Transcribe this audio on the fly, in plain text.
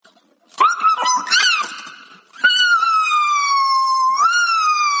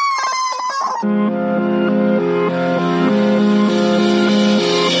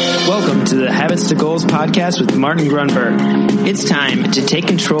to Goals podcast with Martin Grunberg. It's time to take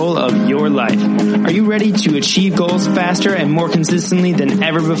control of your life. Are you ready to achieve goals faster and more consistently than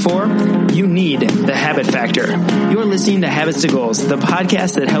ever before? You need the Habit Factor. You're listening to Habits to Goals, the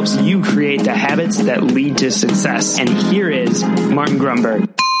podcast that helps you create the habits that lead to success. And here is Martin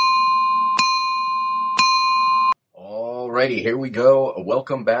Grunberg. Alrighty, here we go.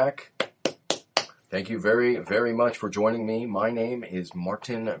 Welcome back. Thank you very, very much for joining me. My name is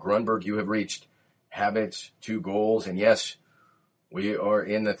Martin Grunberg. You have reached Habits to Goals. And yes, we are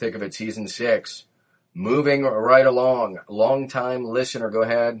in the thick of it, season 6. Moving right along. Long-time listener, go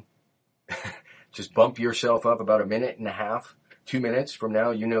ahead. Just bump yourself up about a minute and a half, 2 minutes from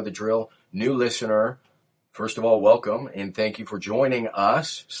now. You know the drill. New listener, first of all, welcome. And thank you for joining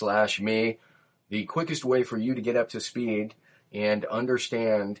us / me. The quickest way for you to get up to speed and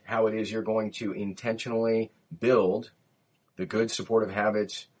understand how it is you're going to intentionally build the good supportive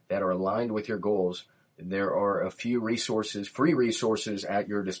habits that are aligned with your goals. There are a few resources, free resources at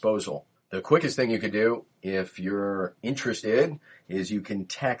your disposal. The quickest thing you could do, if you're interested, is you can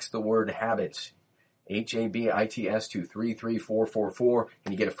text the word habits, HABITS, to 33444,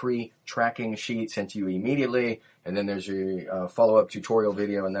 and you get a free tracking sheet sent to you immediately, and then there's a follow-up tutorial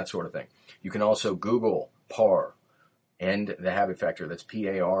video and that sort of thing. You can also Google PAR and the Habit Factor. That's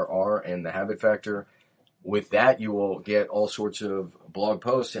PARR and the Habit Factor. With that, you will get all sorts of blog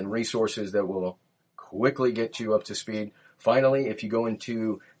posts and resources that will quickly get you up to speed. Finally, if you go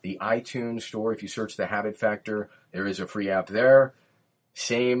into the iTunes store, if you search the Habit Factor, there is a free app there.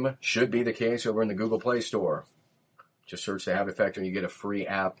 Same should be the case over in the Google Play Store. Just search the Habit Factor and you get a free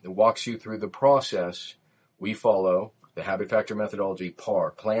app that walks you through the process we follow, the Habit Factor methodology,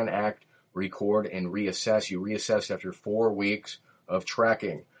 PAR, plan, act, record, and reassess. You reassess after 4 weeks of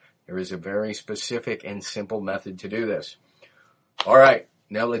tracking. There is a very specific and simple method to do this. All right,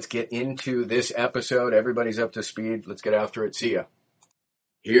 now let's get into this episode. Everybody's up to speed. Let's get after it. See ya.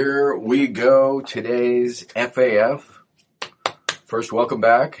 Here we go. Today's FAF. First, welcome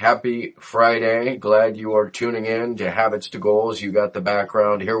back. Happy Friday. Glad you are tuning in to Habits to Goals. You got the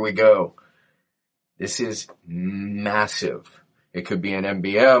background. Here we go. This is massive. It could be an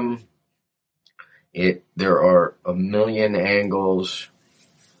MBM. There are a million angles,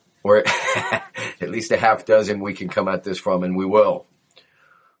 or at least a half dozen we can come at this from, and we will.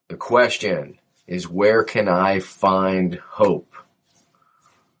 The question is, where can I find hope?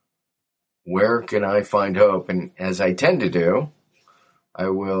 Where can I find hope? And as I tend to do, I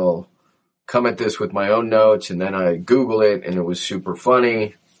will come at this with my own notes, and then I Google it, and it was super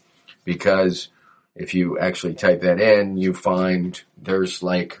funny because if you actually type that in, you find there's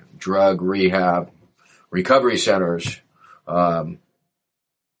like drug rehab recovery centers, and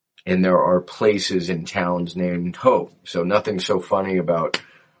there are places in towns named Hope. So nothing so funny about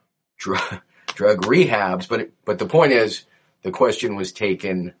drug rehabs, but the point is, the question was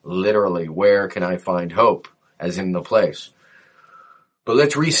taken literally. Where can I find hope? As in the place. But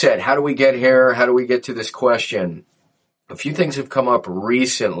let's reset. How do we get here? How do we get to this question? A few things have come up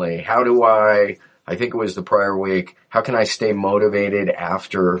recently. How do I think it was the prior week, how can I stay motivated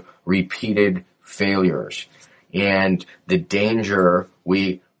after repeated failures? And the danger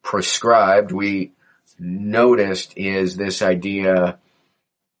we noticed is this idea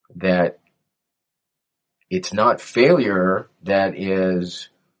that it's not failure that is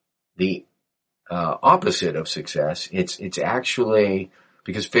the opposite of success. It's actually,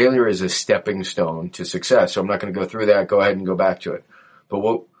 because failure is a stepping stone to success. So I'm not going to go through that. Go ahead and go back to it. But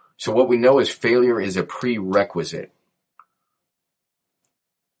what we know is failure is a prerequisite.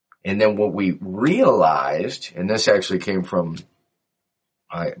 And then what we realized, and this actually came from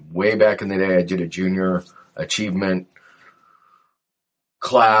way back in the day, I did a junior achievement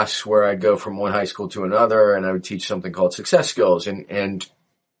class where I'd go from one high school to another, and I would teach something called success skills. And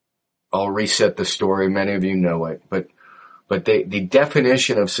I'll reset the story. Many of you know it. But the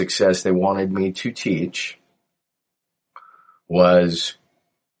definition of success they wanted me to teach was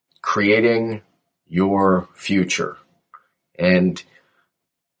creating your future. And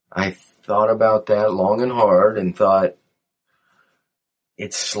I thought about that long and hard and thought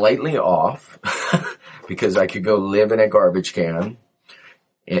it's slightly off because I could go live in a garbage can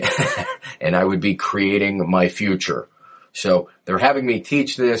and I would be creating my future. So they're having me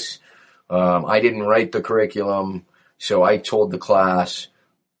teach this. I didn't write the curriculum, so I told the class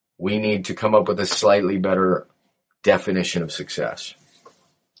we need to come up with a slightly better definition of success.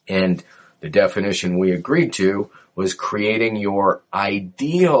 And the definition we agreed to was creating your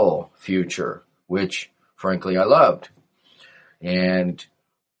ideal future, which frankly I loved. And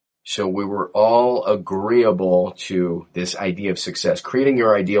so we were all agreeable to this idea of success, creating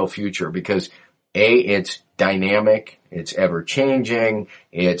your ideal future, because It's dynamic, it's ever changing,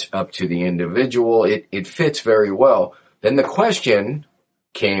 it's up to the individual, it fits very well. Then the question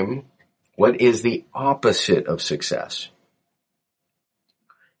came, what is the opposite of success?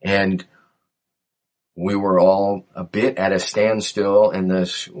 And we were all a bit at a standstill, and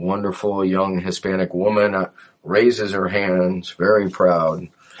this wonderful young Hispanic woman raises her hands, very proud,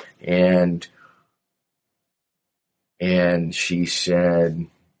 and she said,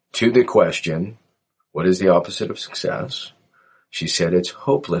 to the question, what is the opposite of success? She said, it's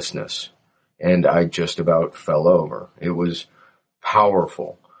hopelessness. And I just about fell over. It was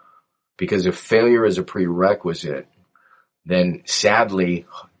powerful, because if failure is a prerequisite, then sadly,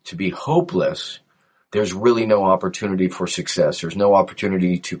 to be hopeless, there's really no opportunity for success. There's no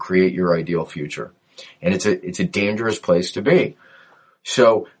opportunity to create your ideal future. And it's a dangerous place to be.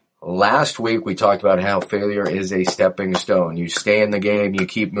 So last week we talked about how failure is a stepping stone. You stay in the game, you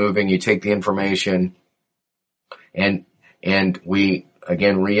keep moving, you take the information, and we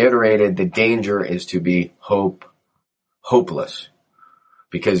again reiterated the danger is to be hopeless,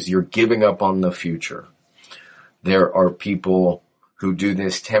 because you're giving up on the future. There are people who do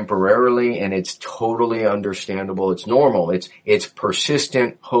this temporarily, and it's totally understandable. It's normal. It's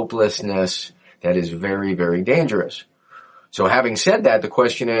persistent hopelessness that is very, very dangerous. So having said that, the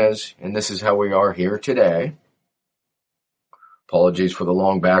question is, and this is how we are here today. Apologies for the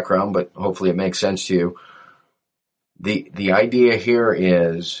long background, but hopefully it makes sense to you. The idea here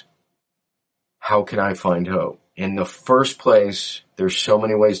is, how can I find hope? In the first place, there's so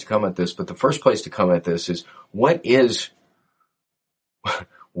many ways to come at this, but the first place to come at this is, what is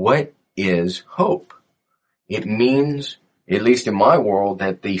hope? It means, at least in my world,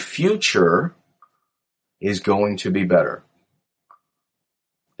 that the future is going to be better.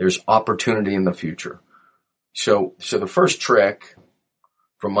 There's opportunity in the future. So the first trick,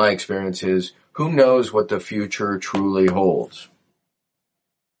 from my experience, is, who knows what the future truly holds?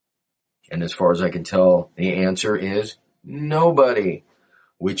 And as far as I can tell, the answer is nobody,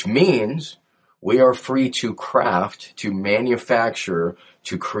 which means we are free to craft, to manufacture,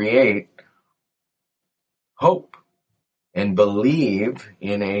 to create hope and believe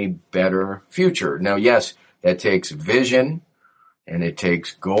in a better future. Now, yes, that takes vision, and it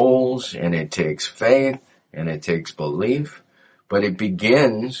takes goals, and it takes faith, and it takes belief, but it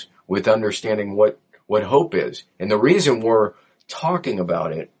begins with understanding what hope is. And the reason we're talking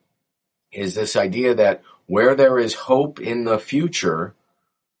about it is this idea that where there is hope in the future,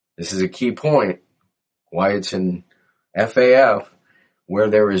 this is a key point, why it's in FAF, where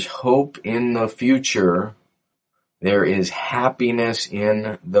there is hope in the future, there is happiness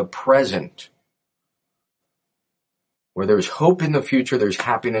in the present. Where there's hope in the future, there's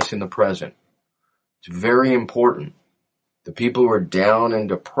happiness in the present. It's very important. The people who are down and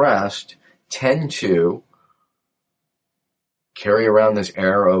depressed tend to carry around this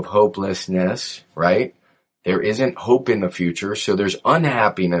air of hopelessness, right? There isn't hope in the future, so there's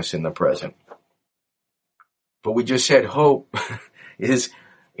unhappiness in the present. But we just said hope it's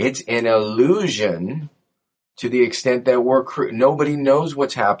an illusion to the extent that nobody knows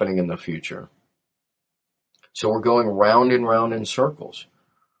what's happening in the future. So we're going round and round in circles.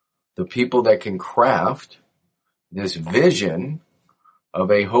 The people that can craft this vision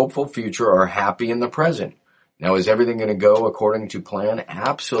of a hopeful future are happy in the present. Now, is everything going to go according to plan?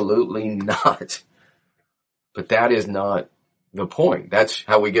 Absolutely not. But that is not the point. That's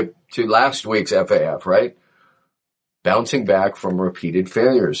how we get to last week's FAF, right? Bouncing back from repeated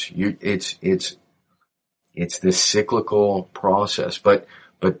failures. It's this cyclical process. But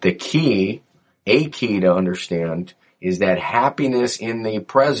a key to understand is that happiness in the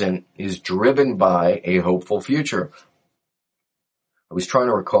present is driven by a hopeful future. I was trying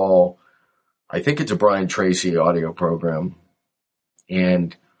to recall, I think it's a Brian Tracy audio program,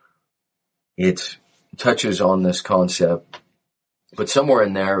 and it touches on this concept, but somewhere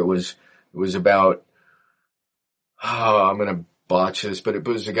in there it was about, I'm going to botch this, but it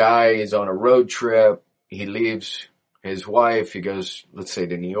was a guy, he's on a road trip, he leaves his wife, he goes, let's say,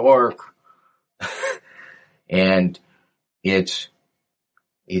 to New York, and it's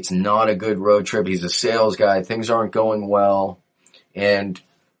not a good road trip. He's a sales guy. Things aren't going well. And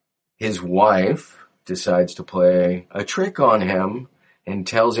his wife decides to play a trick on him and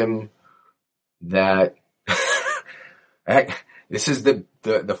tells him that this is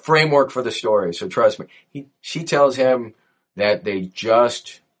the framework for the story. So trust me. She tells him that they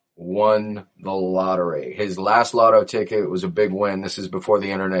just won the lottery. His last lotto ticket was a big win. This is before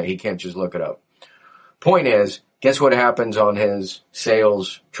the internet. He can't just look it up. Point is, guess what happens on his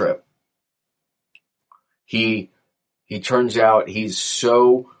sales trip? He turns out he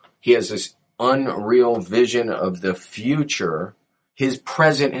has this unreal vision of the future, his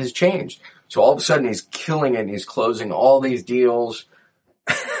present has changed. So all of a sudden he's killing it and he's closing all these deals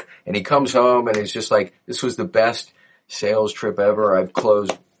and he comes home and he's just like, this was the best sales trip ever. I've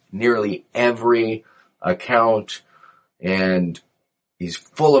closed nearly every account, and he's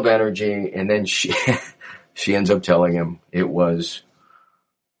full of energy. And then she ends up telling him it was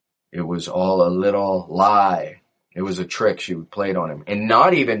all a little lie. It was a trick she played on him, and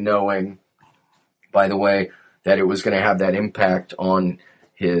not even knowing, by the way, that it was going to have that impact on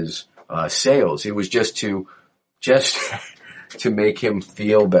his sales. It was just to make him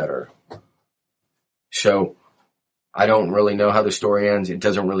feel better. So I don't really know how the story ends. It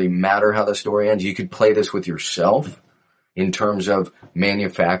doesn't really matter how the story ends. You could play this with yourself in terms of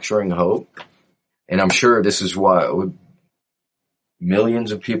manufacturing hope. And I'm sure this is what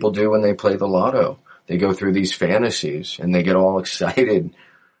millions of people do when they play the lotto. They go through these fantasies and they get all excited.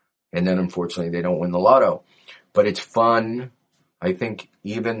 And then unfortunately they don't win the lotto. But it's fun. I think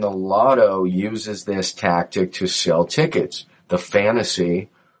even the lotto uses this tactic to sell tickets. The fantasy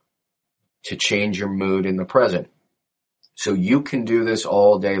to change your mood in the present. So you can do this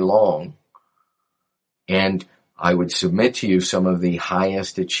all day long. And I would submit to you some of the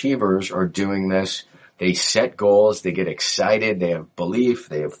highest achievers are doing this. They set goals, they get excited, they have belief,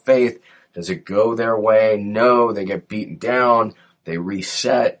 they have faith. Does it go their way? No, they get beaten down, they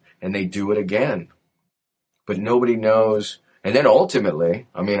reset, and they do it again. But nobody knows. And then ultimately,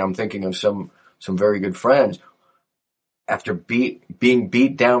 I'm thinking of some very good friends. After being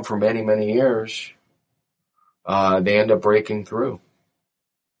beat down for many, many years, they end up breaking through.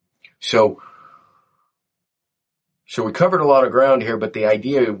 So we covered a lot of ground here, but the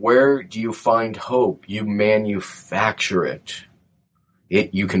idea, where do you find hope? You manufacture it.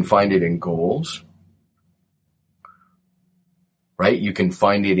 You can find it in goals, right? You can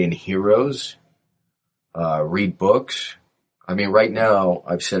find it in heroes. Read books. Right now,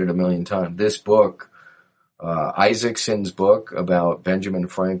 I've said it a million times. This book, Isaacson's book about Benjamin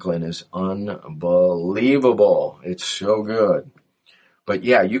Franklin, is unbelievable. It's so good. But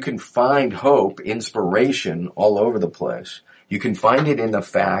yeah, you can find hope, inspiration all over the place. You can find it in the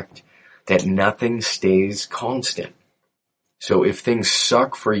fact that nothing stays constant. So if things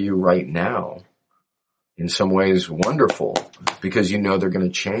suck for you right now, in some ways wonderful, because you know they're going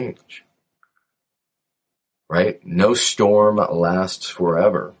to change. Right? No storm lasts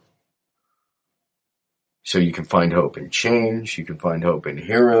forever. So you can find hope in change. You can find hope in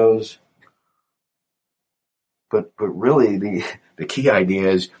heroes. But really, the key idea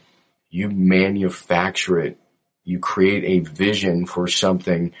is you manufacture it. You create a vision for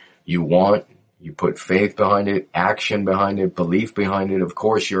something you want. You put faith behind it, action behind it, belief behind it. Of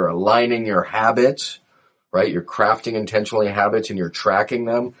course, you're aligning your habits, right? You're crafting intentionally habits and you're tracking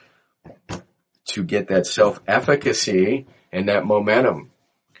them to get that self-efficacy and that momentum.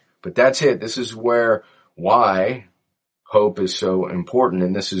 But that's it. This is why hope is so important,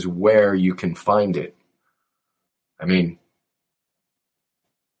 and this is where you can find it.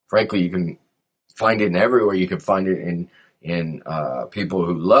 Frankly, you can find it in everywhere. You can find it in people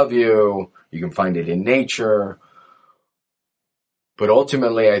who love you. You can find it in nature. But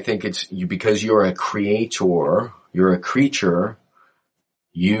ultimately, I think it's because you're a creator, you're a creature,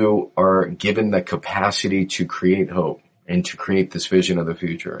 you are given the capacity to create hope and to create this vision of the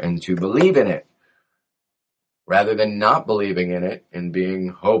future and to believe in it rather than not believing in it and being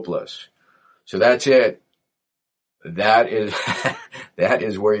hopeless. So that's it. That is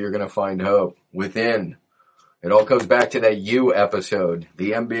where you're going to find hope, within. It all comes back to that you episode,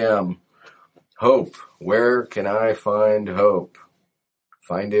 the MBM. Hope. Where can I find hope?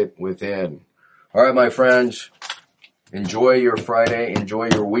 Find it within. All right, my friends. Enjoy your Friday. Enjoy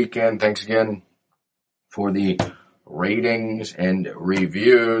your weekend. Thanks again for the ratings and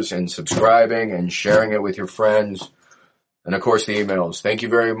reviews and subscribing and sharing it with your friends. And of course, the emails. Thank you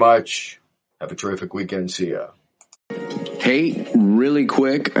very much. Have a terrific weekend. See ya. Hey, really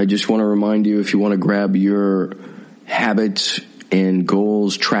quick, I just want to remind you, if you want to grab your habits and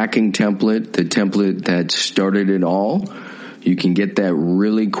goals tracking template, the template that started it all, you can get that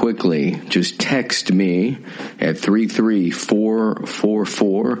really quickly. Just text me at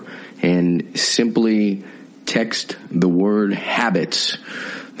 33444 and simply text the word habits.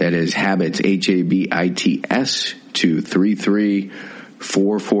 That is habits, HABITS, to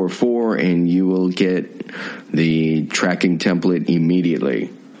 33444, and you will get the tracking template immediately.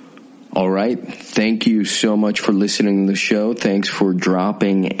 All right. Thank you so much for listening to the show. Thanks for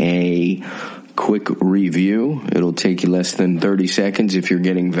dropping a quick review. It'll take you less than 30 seconds if you're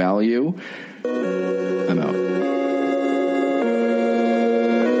getting value. I'm out.